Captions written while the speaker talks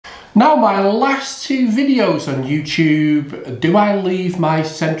Now, my last two videos on YouTube, do I leave my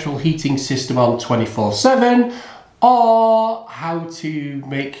central heating system on 24/7 or how to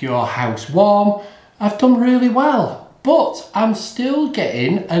make your house warm, I've done really well. But I'm still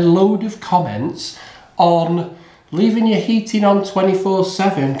getting a load of comments on leaving your heating on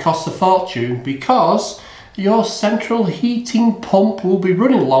 24/7 costs a fortune because your central heating pump will be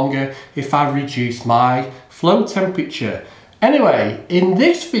running longer if I reduce my flow temperature. Anyway, in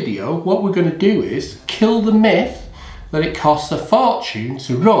this video, what we're going to do is kill the myth that it costs a fortune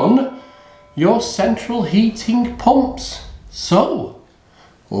to run your central heating pumps. So,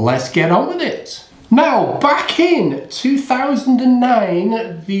 let's get on with it. Now, back in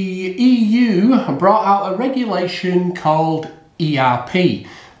 2009, the EU brought out a regulation called ERP,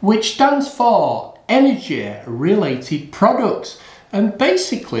 which stands for Energy Related Products. And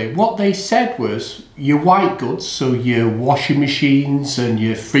basically what they said was your white goods, so your washing machines and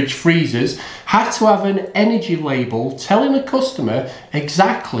your fridge freezers, had to have an energy label telling the customer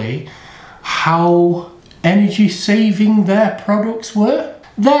exactly how energy saving their products were.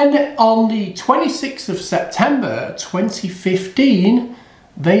 Then on the 26th of September 2015,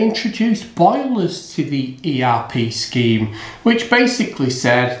 they introduced boilers to the ERP scheme, which basically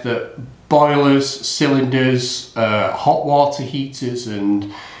said that boilers, cylinders, hot water heaters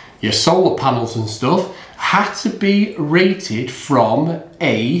and your solar panels and stuff had to be rated from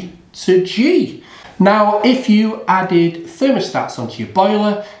A to G. Now, if you added thermostats onto your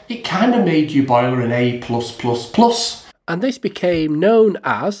boiler, it kind of made your boiler an A+++. And this became known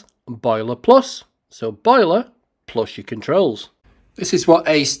as Boiler Plus. So boiler plus your controls. This is what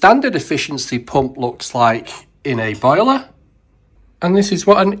a standard efficiency pump looks like in a boiler. And this is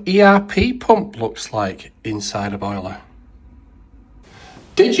what an ERP pump looks like inside a boiler.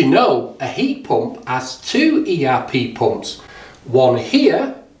 Did you know a heat pump has two ERP pumps? One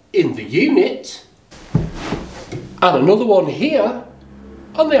here in the unit and another one here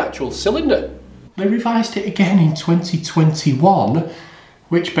on the actual cylinder. They revised it again in 2021,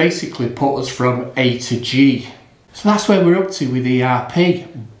 which basically put us from A to G. So that's where we're up to with ERP.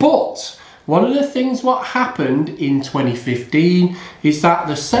 But one of the things what happened in 2015 is that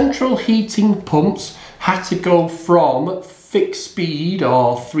the central heating pumps had to go from fixed speed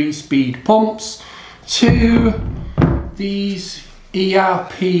or 3-speed pumps to these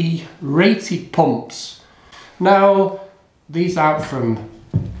ERP rated pumps. Now, these aren't from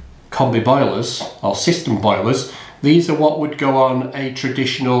combi boilers or system boilers. These are what would go on a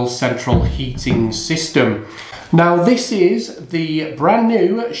traditional central heating system. Now, this is the brand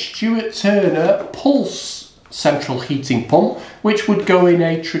new Stuart Turner Pulse central heating pump, which would go in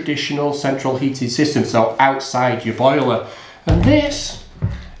a traditional central heating system, so outside your boiler. And this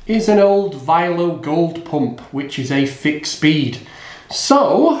is an old Vilo Gold pump, which is a fixed speed.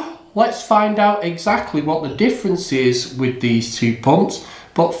 So let's find out exactly what the difference is with these two pumps.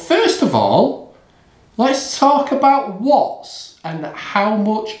 But first of all, let's talk about watts and how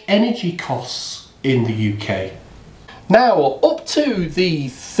much energy costs in the UK. Now, up to the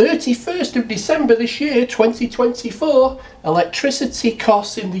 31st of December this year, 2024, electricity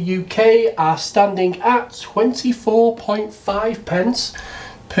costs in the UK are standing at 24.5 pence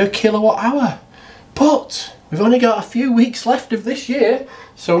per kilowatt hour. But we've only got a few weeks left of this year,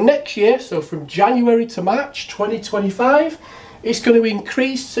 so next year, so from January to March 2025, it's going to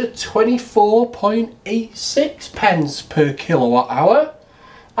increase to 24.86 pence per kilowatt hour.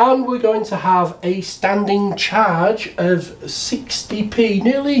 And we're going to have a standing charge of 60p,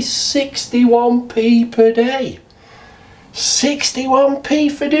 nearly 61p per day. 61p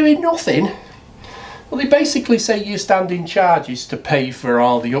for doing nothing? Well, they basically say your standing charge is to pay for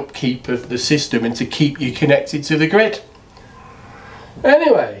all the upkeep of the system and to keep you connected to the grid.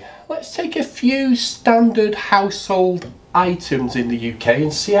 Anyway, let's take a few standard household items in the UK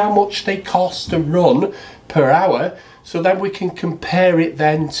and see how much they cost to run per hour, so then we can compare it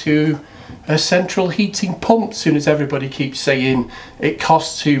then to a central heating pump, as soon as everybody keeps saying it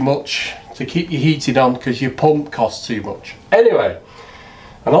costs too much to keep your heating on because your pump costs too much. Anyway,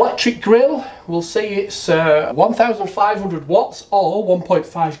 an electric grill, we'll say it's 1500 watts or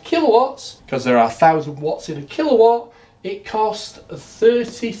 1.5 kilowatts, because there are 1000 watts in a kilowatt. It costs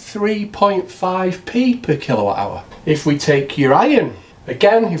 33.5p per kilowatt hour. If we take your iron,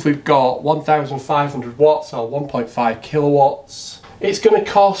 again, if we've got 1500 watts or 1.5 kilowatts, it's going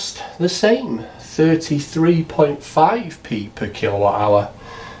to cost the same, 33.5p per kilowatt hour.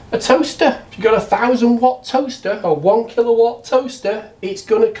 A toaster, if you've got a 1000 watt toaster or 1 kilowatt toaster, it's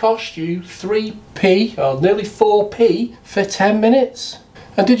going to cost you 3p or nearly 4p for 10 minutes.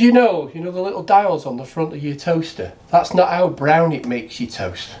 And did you know the little dials on the front of your toaster? That's not how brown it makes your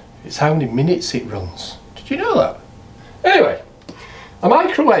toast. It's how many minutes it runs. Did you know that? Anyway, a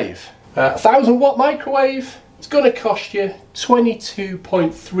microwave, 1000-watt microwave, it's going to cost you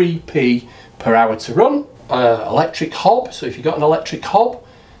 22.3p per hour to run. Electric hob, so if you've got an electric hob,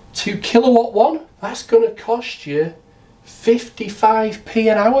 2 kilowatt one, that's going to cost you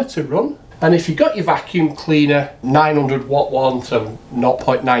 55p an hour to run. And if you've got your vacuum cleaner, 900 watt one to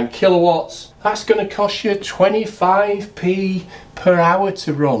 0.9 kilowatts, that's going to cost you 25p per hour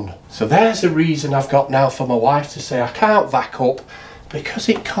to run. So there's a reason I've got now for my wife to say I can't vac up, because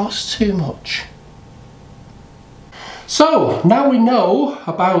it costs too much. So now we know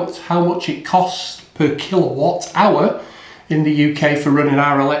about how much it costs per kilowatt hour in the UK for running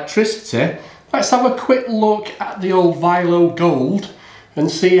our electricity. Let's have a quick look at the old Vilo Gold and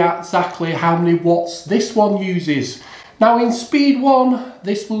see exactly how many watts this one uses. Now in speed 1,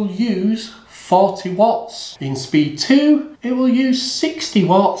 this will use 40 watts. In speed 2, it will use 60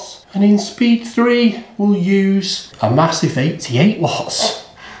 watts. And in speed 3, will use a massive 88 watts.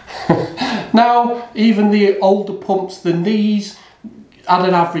 Now, even the older pumps than these had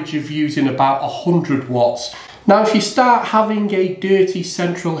an average of using about 100 watts. Now if you start having a dirty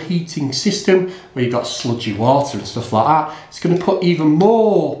central heating system where you've got sludgy water and stuff like that, it's going to put even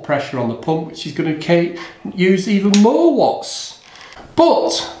more pressure on the pump, which is going to use even more watts.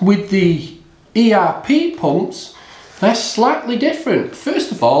 But with the ERP pumps, they're slightly different.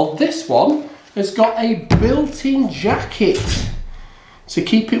 First of all, this one has got a built-in jacket to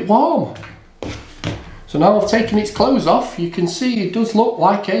keep it warm. So now I've taken its clothes off, you can see it does look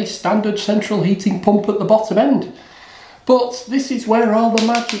like a standard central heating pump at the bottom end. But this is where all the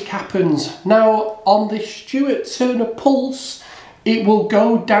magic happens. Now on the Stuart Turner Pulse, it will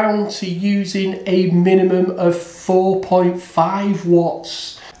go down to using a minimum of 4.5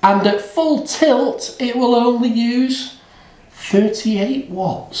 watts. And at full tilt, it will only use 38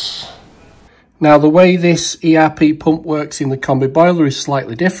 watts. Now the way this ERP pump works in the combi boiler is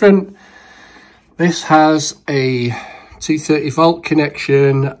slightly different. This has a 230 volt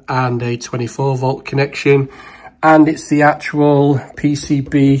connection and a 24 volt connection, and it's the actual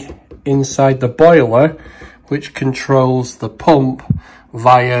PCB inside the boiler which controls the pump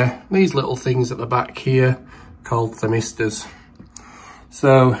via these little things at the back here called thymistors.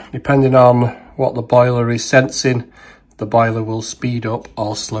 So depending on what the boiler is sensing, the boiler will speed up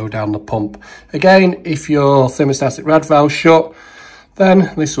or slow down the pump. Again, if your thermostatic rad valve's shut,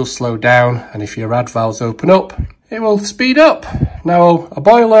 then this will slow down, and if your rad valves open up, it will speed up. Now a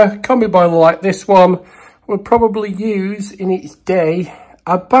boiler, combi boiler like this one, will probably use in its day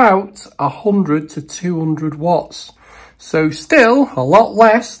about 100 to 200 watts. So still a lot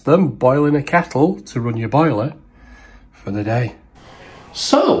less than boiling a kettle to run your boiler for the day.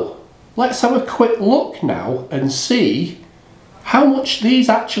 So let's have a quick look now and see how much these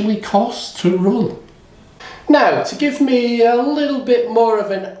actually cost to run. Now, to give me a little bit more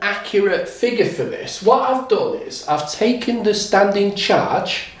of an accurate figure for this, what I've done is I've taken the standing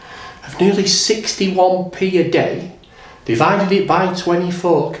charge of nearly 61p a day, divided it by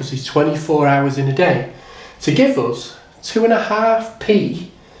 24, because it's 24 hours in a day, to give us 2.5p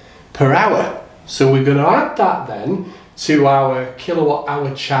per hour. So we're going to add that then to our kilowatt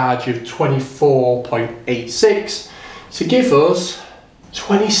hour charge of 24.86 to give us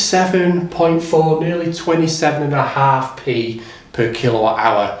 27.4, nearly 27.5p per kilowatt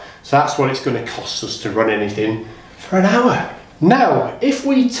hour. So that's what it's going to cost us to run anything for an hour. Now, if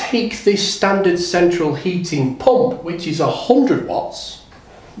we take this standard central heating pump, which is 100 watts,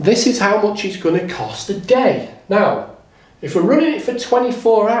 this is how much it's going to cost a day. Now, if we're running it for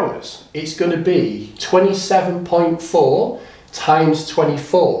 24 hours, it's going to be 27.4 times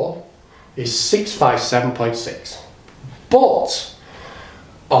 24 is 657.6. But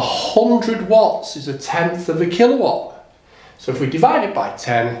 100 watts is 1/10 of a kilowatt. So if we divide it by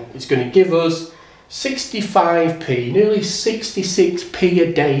 10, it's going to give us 65p, nearly 66p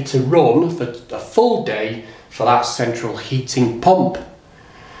a day to run for a full day for that central heating pump.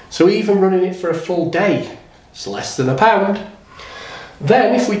 So even running it for a full day, it's less than £1.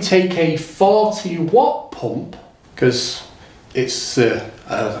 Then if we take a 40 watt pump, because it's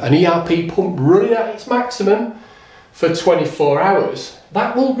an ERP pump running at its maximum for 24 hours,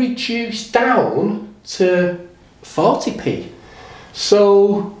 that will reduce down to 40p.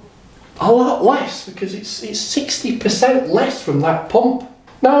 So a lot less, because it's 60% less from that pump.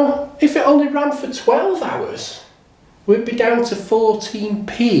 Now, if it only ran for 12 hours, we'd be down to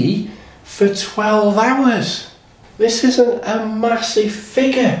 14p for 12 hours. This isn't a massive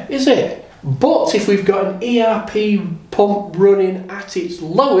figure, is it? But if we've got an ERP pump running at its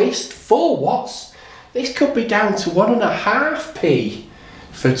lowest, 4 watts, this could be down to 1.5p.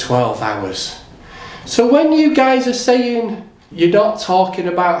 for 12 hours. So when you guys are saying you're not talking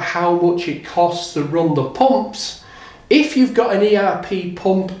about how much it costs to run the pumps, if you've got an ERP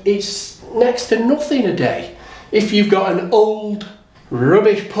pump, it's next to nothing a day. If you've got an old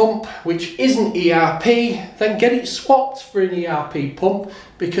rubbish pump which isn't ERP, then get it swapped for an ERP pump,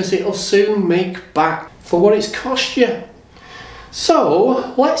 because it'll soon make back for what it's cost you.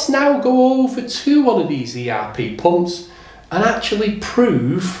 So let's now go over to one of these ERP pumps and actually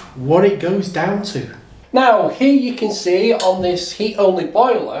prove what it goes down to. Now here you can see on this heat only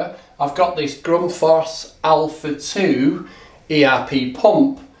boiler, I've got this Grundfos Alpha 2 ERP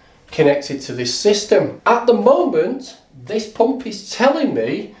pump connected to this system. At the moment, this pump is telling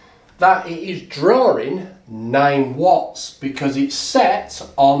me that it is drawing 9 watts because it's set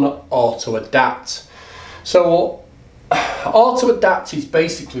on auto adapt. So auto adapt is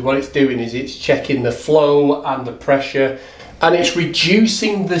basically what it's doing is it's checking the flow and the pressure, and it's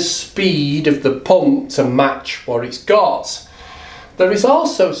reducing the speed of the pump to match what it's got. There is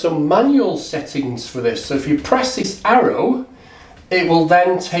also some manual settings for this. So if you press this arrow, it will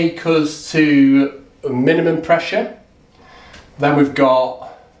then take us to minimum pressure. Then we've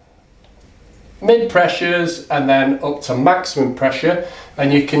got mid pressures and then up to maximum pressure.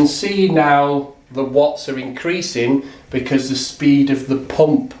 And you can see now the watts are increasing because the speed of the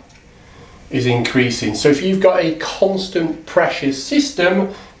pump is increasing. So if you've got a constant pressure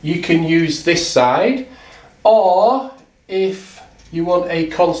system, you can use this side, or if you want a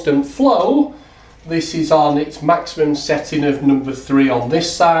constant flow, this is on its maximum setting of number 3 on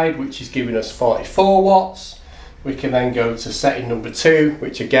this side, which is giving us 44 watts. We can then go to setting number 2,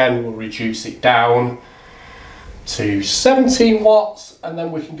 which again will reduce it down to 17 watts, and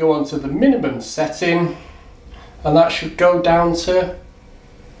then we can go on to the minimum setting, and that should go down to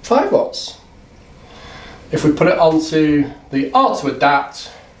 5 watts. If we put it onto the auto adapt,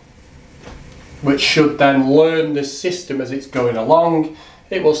 which should then learn the system as it's going along,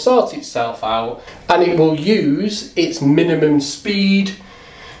 it will sort itself out and it will use its minimum speed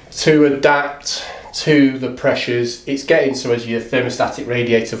to adapt to the pressures it's getting. So as your thermostatic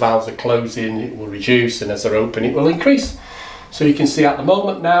radiator valves are closing, it will reduce, and as they're open, it will increase. So you can see at the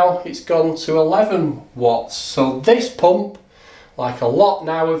moment now it's gone to 11 watts. So this pump, like a lot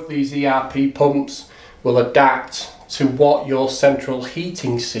now of these ERP pumps, will adapt to what your central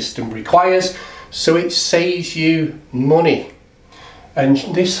heating system requires, so it saves you money. And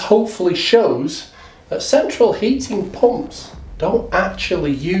this hopefully shows that central heating pumps don't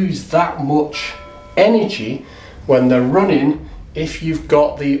actually use that much energy when they're running if you've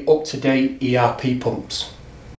got the up-to-date ERP pumps.